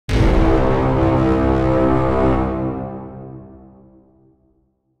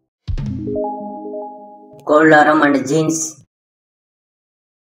cold arm and jeans,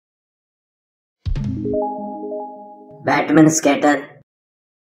 Batman skater,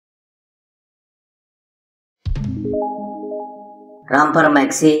 romper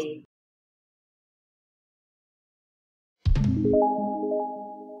maxi,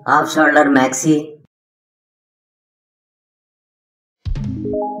 off shoulder maxi,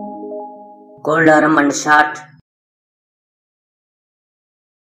 cold arm and short,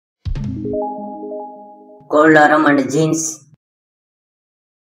 cold arm and jeans,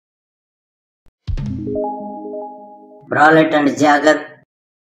 bralette and jagger,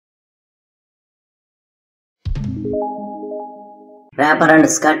 wrapper and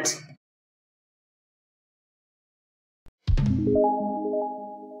skirt,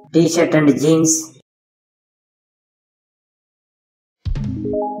 t-shirt and jeans,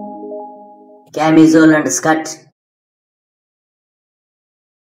 camisole and skirt,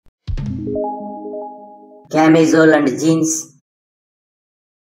 camisole and jeans,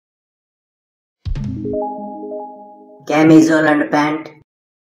 camisole and pant,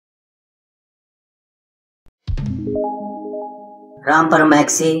 romper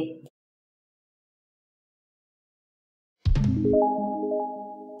maxi,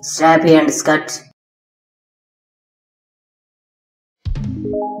 strappy and skirt,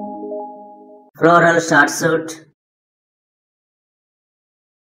 floral short suit,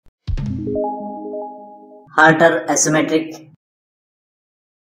 halter asymmetric,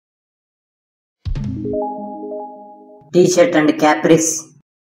 t-shirt and caprice,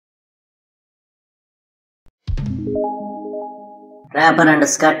 wrapper and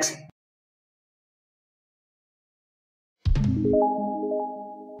skirt,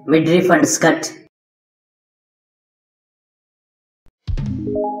 midriff and skirt,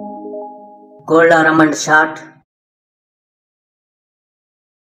 cold arm and short,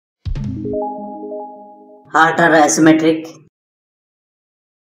 halter asymmetric,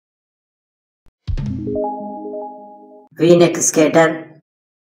 v-neck skater,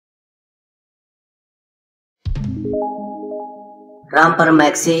 romper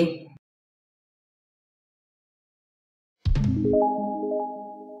maxi,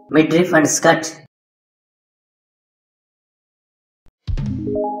 midriff and skirt,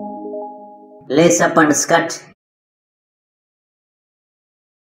 lace up and skirt,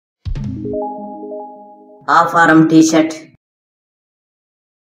 half arm t-shirt,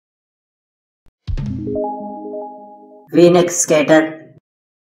 v-neck skater,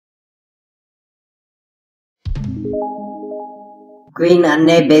 queen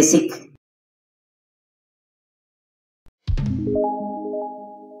Anne basic,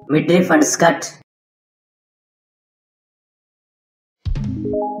 midriff and skirt,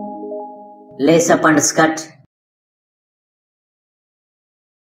 lace up and skirt,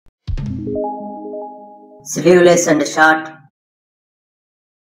 sleeveless and short,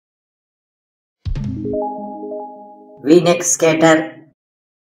 v-neck skater,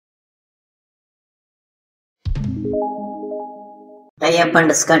 tie up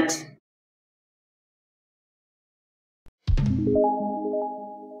and skirt,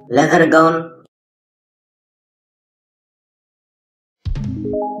 leather gown,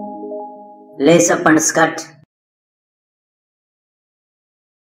 lace up and skirt,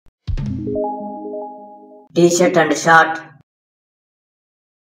 t-shirt and short,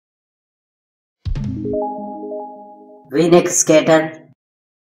 v-neck skater,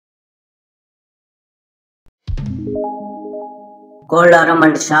 cold arm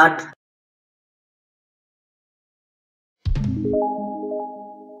and short,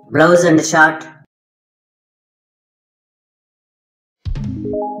 blouse and short,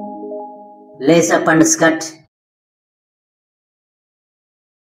 lace up and skirt,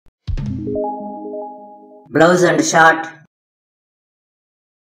 blouse and short,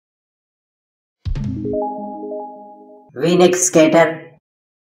 v-neck skater,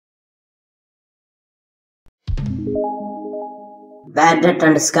 bandit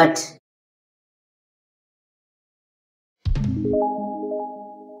and skirt,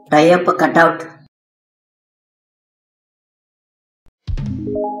 tie up cutout,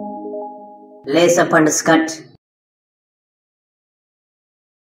 lace up and skirt,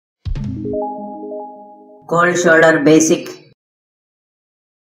 cold shoulder basic,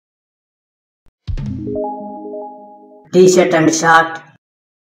 t-shirt and short,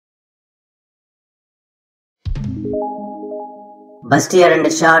 bustier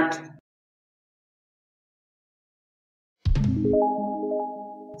and short,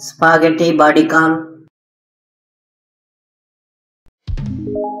 spaghetti bodycon,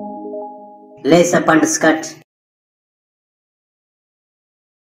 lace up and skirt,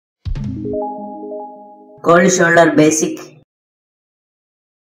 cold shoulder basic,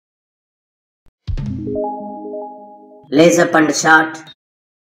 lace up and short,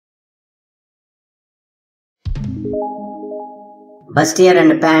 bustier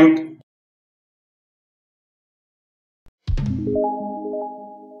and pant,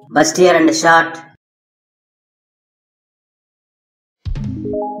 bustier and short,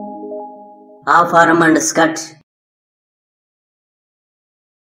 half arm and skirt,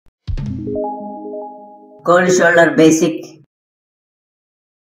 cold shoulder basic,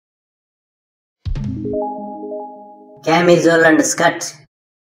 camisole and skirt,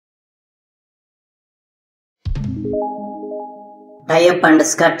 tie up and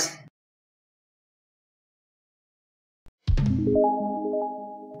skirt,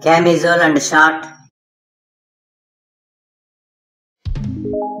 camisole and short,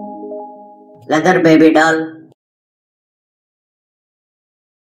 leather baby doll,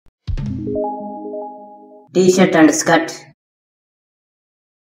 t-shirt and skirt,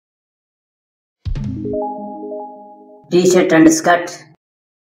 t-shirt and skirt,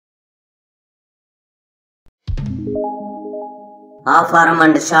 half arm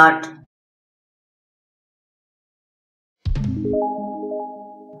and short,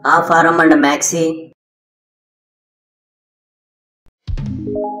 half arm and maxi,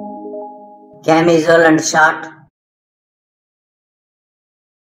 camisole and short,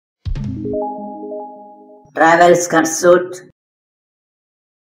 travel skirt suit,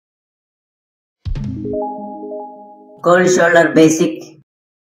 cold shoulder basic,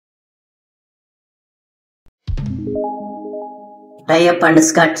 tie up and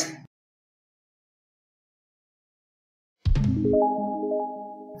skirt,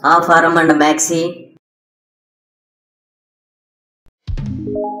 half arm and maxi,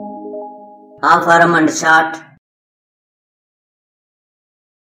 half arm and short,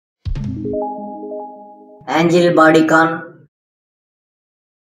 angel bodycon,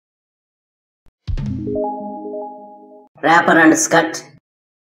 wrapper and skirt,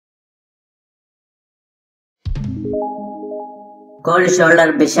 cold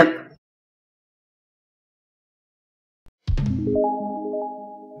shoulder bishop,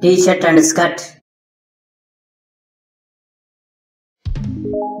 t-shirt and skirt,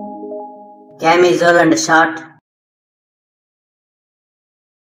 camisole and short,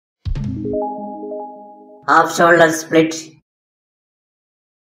 half shoulder split,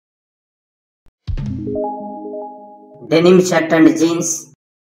 denim shirt and jeans,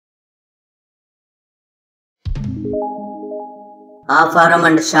 half arm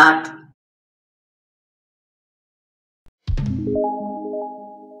and short,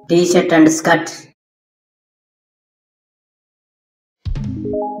 t-shirt and skirt,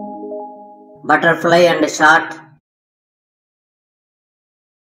 butterfly and short,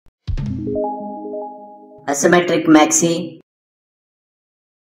 asymmetric maxi,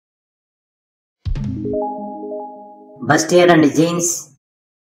 bustier and jeans,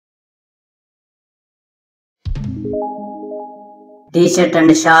 t-shirt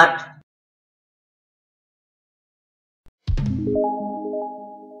and short,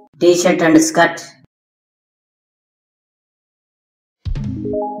 t-shirt and skirt,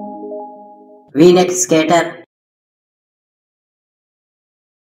 v-neck skater,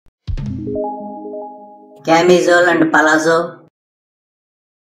 camisole and palazzo,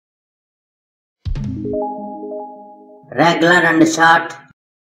 regular and short,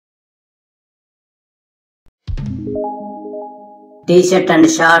 t-shirt and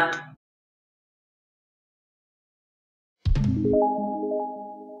short,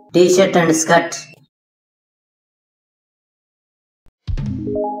 t-shirt and skirt,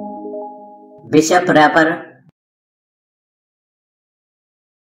 bishop wrapper,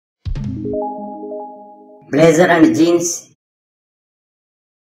 blazer and jeans,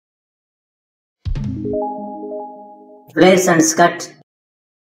 flares and skirt,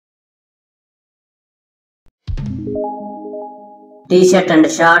 t-shirt and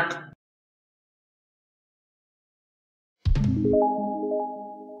short,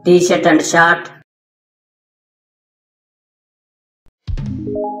 t-shirt and short,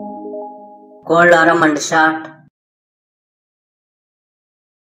 cold arm and short,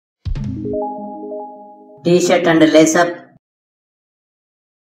 t-shirt and lace up,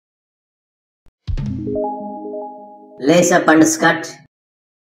 lace up and skirt,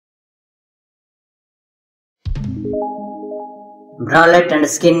 bralette and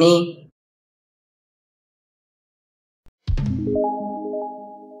skinny,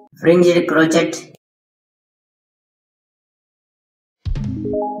 fringed crochet,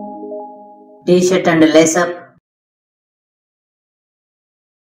 t-shirt and lace up,